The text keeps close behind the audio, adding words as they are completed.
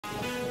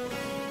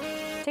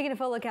Taking a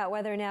full look at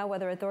weather now,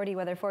 Weather Authority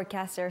weather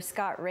forecaster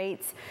Scott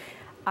Rates.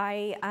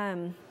 I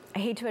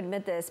hate to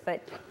admit this,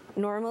 but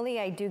normally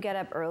I do get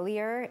up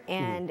earlier,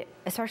 and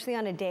especially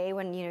on a day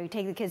when you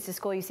take the kids to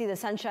school, you see the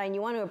sunshine,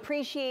 you want to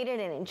appreciate it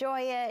and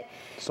enjoy it.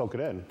 Soak it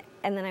in.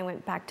 And then I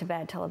went back to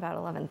bed till about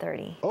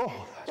 11:30.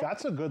 Oh,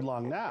 that's a good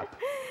long nap.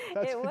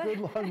 That's a good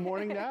long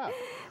morning nap.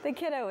 The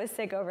kiddo was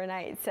sick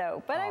overnight,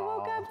 but I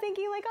woke up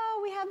thinking like, oh,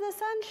 we have the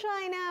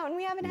sunshine out, and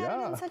we haven't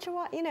had it in such a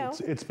while,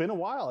 It's been a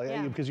while,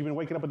 because you've been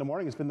waking up in the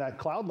morning, it's been that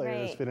cloud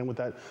layer that's been in with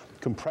that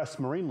compressed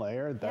marine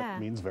layer. That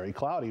means very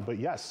cloudy, but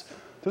yes,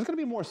 there's going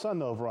to be more sun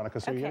though, Veronica,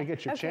 so you're going to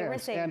get your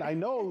chance. And I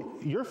know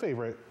your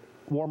favorite,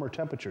 warmer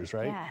temperatures,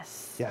 right?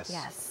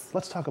 Yes.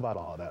 Let's talk about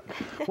all of that.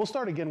 We'll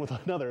start again with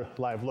another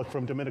live look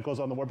from Domenico's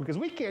on the Wharf, because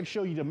we can't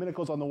show you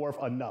Domenico's on the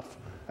Wharf enough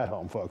at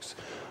home, folks.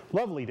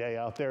 Lovely day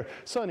out there.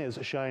 Sun is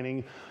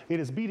shining. It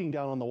is beating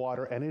down on the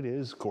water, and it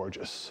is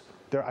gorgeous.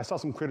 I saw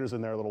some critters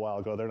in there a little while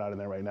ago. They're not in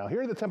there right now.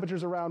 Here are the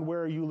temperatures around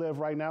where you live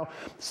right now.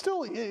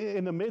 Still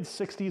in the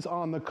mid-60s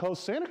on the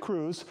coast. Santa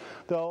Cruz,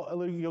 though,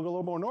 you'll go a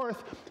little more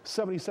north,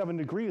 77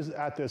 degrees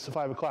at this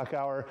 5 o'clock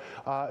hour.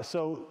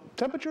 So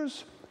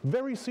temperatures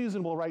very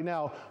seasonable right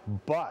now,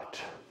 but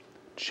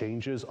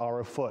changes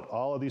are afoot.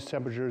 All of these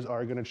temperatures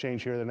are going to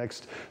change here in the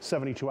next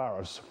 72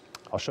 hours.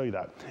 I'll show you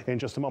that in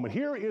just a moment.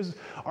 Here is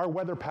our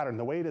weather pattern,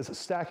 the way it is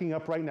stacking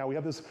up right now. We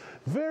have this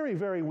very,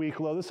 very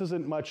weak low. This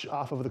isn't much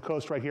off of the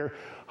coast right here.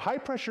 High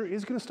pressure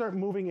is going to start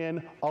moving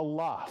in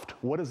aloft.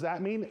 What does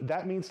that mean?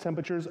 That means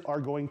temperatures are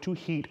going to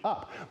heat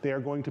up. They are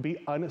going to be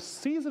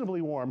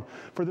unseasonably warm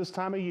for this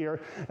time of year.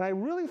 And I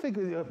really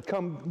think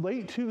come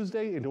late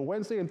Tuesday into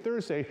Wednesday and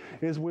Thursday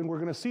is when we're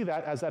going to see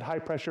that, as that high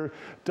pressure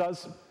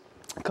does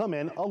come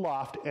in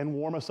aloft and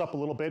warm us up a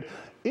little bit.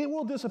 It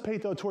will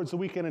dissipate though towards the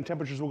weekend, and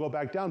temperatures will go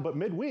back down, but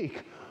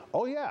midweek,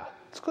 oh yeah,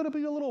 it's going to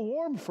be a little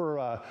warm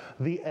for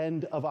the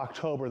end of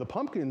October. The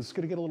pumpkin's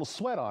going to get a little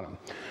sweat on them.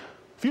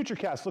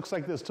 Futurecast looks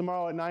like this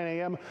tomorrow at 9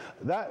 a.m.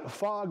 That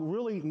fog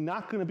really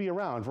not going to be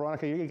around.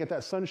 Veronica, you're going to get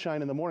that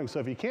sunshine in the morning. So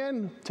if you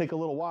can take a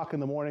little walk in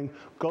the morning,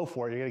 go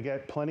for it. You're going to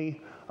get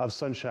plenty of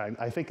sunshine.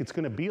 I think it's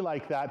going to be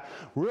like that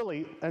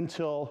really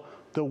until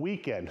the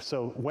weekend.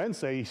 So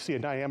Wednesday, you see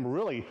at 9 a.m.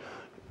 really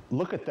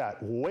look at that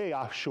way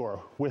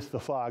offshore with the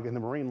fog and the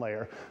marine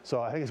layer.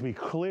 So I think it's going to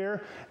be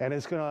clear, and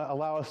it's going to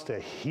allow us to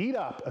heat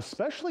up,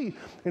 especially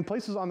in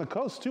places on the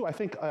coast too. I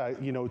think,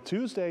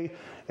 Wednesday,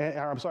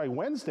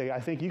 I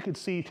think you could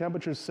see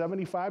temperatures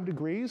 75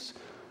 degrees,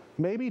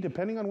 maybe,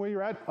 depending on where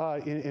you're at,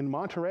 in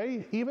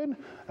Monterey even,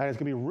 and it's going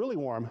to be really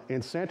warm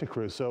in Santa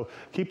Cruz. So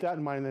keep that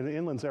in mind in the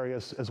inland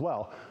areas as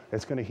well.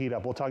 It's going to heat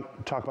up. We'll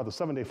talk about the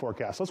 7-day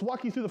forecast. Let's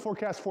walk you through the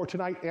forecast for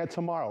tonight and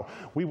tomorrow.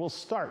 We will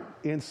start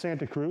in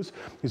Santa Cruz.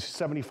 It's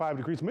 75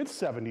 degrees,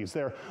 mid-70s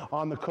there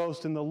on the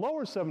coast, in the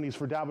lower 70s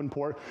for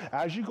Davenport.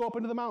 As you go up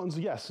into the mountains,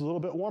 yes, a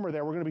little bit warmer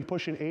there. We're going to be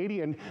pushing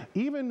 80 and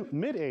even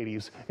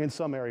mid-80s in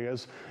some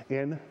areas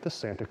in the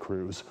Santa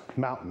Cruz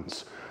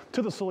Mountains.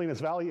 To the Salinas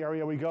Valley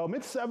area we go.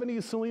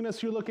 Mid-70s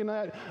Salinas you're looking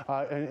at.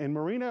 In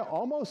Marina,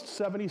 almost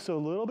 70, so a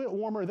little bit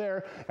warmer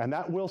there, and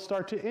that will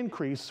start to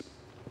increase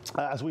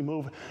as we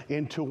move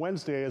into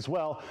Wednesday as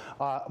well.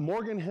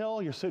 Morgan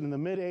Hill, you're sitting in the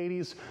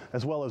mid-80s,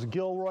 as well as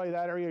Gilroy,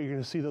 that area, you're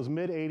going to see those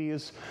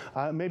mid-80s,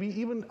 maybe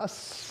even a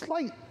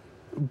slight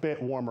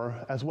bit warmer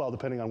as well,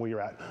 depending on where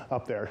you're at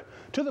up there.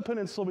 To the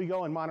peninsula we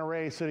go, in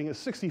Monterey, sitting at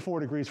 64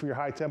 degrees for your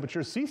high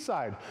temperature.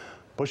 Seaside,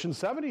 pushing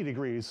 70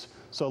 degrees,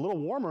 so a little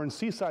warmer in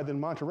Seaside than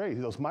Monterey.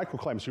 Those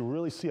microclimates, you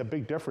really see a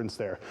big difference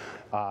there.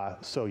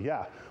 So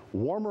yeah,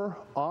 warmer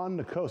on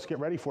the coast. Get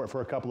ready for it for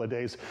a couple of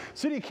days.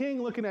 City of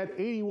King looking at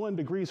 81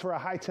 degrees for a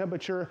high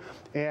temperature,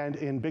 and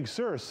in Big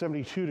Sur,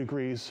 72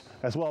 degrees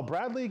as well.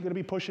 Bradley going to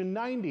be pushing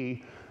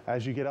 90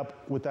 as you get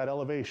up with that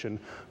elevation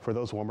for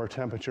those warmer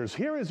temperatures.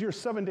 Here is your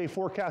 7-day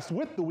forecast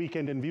with the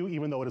weekend in view.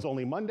 Even though it is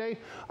only Monday,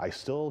 I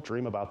still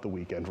dream about the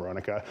weekend,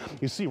 Veronica.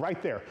 You see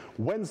right there,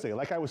 Wednesday,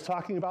 like I was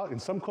talking about, in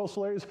some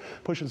coastal areas,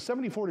 pushing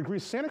 74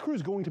 degrees. Santa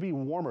Cruz going to be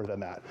warmer than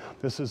that.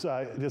 This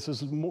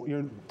is more,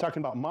 you're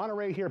talking about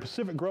Monterey here,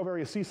 Pacific Grove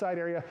area, Seaside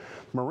area,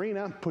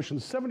 Marina, pushing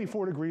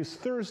 74 degrees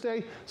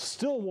Thursday.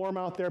 Still warm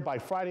out there. By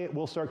Friday, it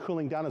will start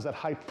cooling down as that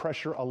high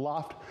pressure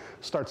aloft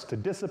starts to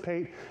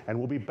dissipate, and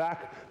we'll be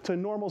back to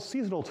normal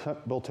seasonal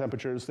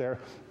temperatures there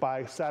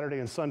by Saturday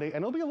and Sunday, and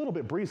it'll be a little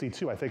bit breezy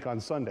too, I think, on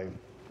Sunday.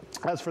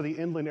 As for the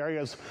inland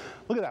areas,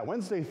 look at that,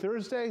 Wednesday,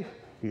 Thursday,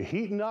 you're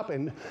heating up,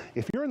 and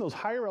if you're in those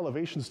higher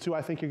elevations too,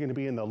 I think you're going to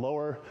be in the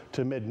lower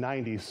to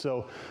mid-90s.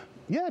 So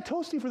yeah,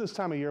 toasty for this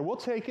time of year. We'll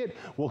take it.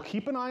 We'll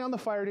keep an eye on the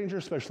fire danger,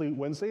 especially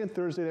Wednesday and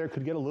Thursday there.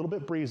 Could get a little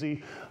bit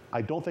breezy.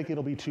 I don't think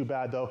it'll be too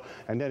bad though.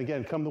 And then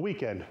again, come the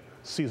weekend,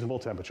 seasonable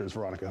temperatures,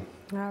 Veronica.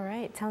 All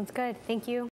right, sounds good. Thank you.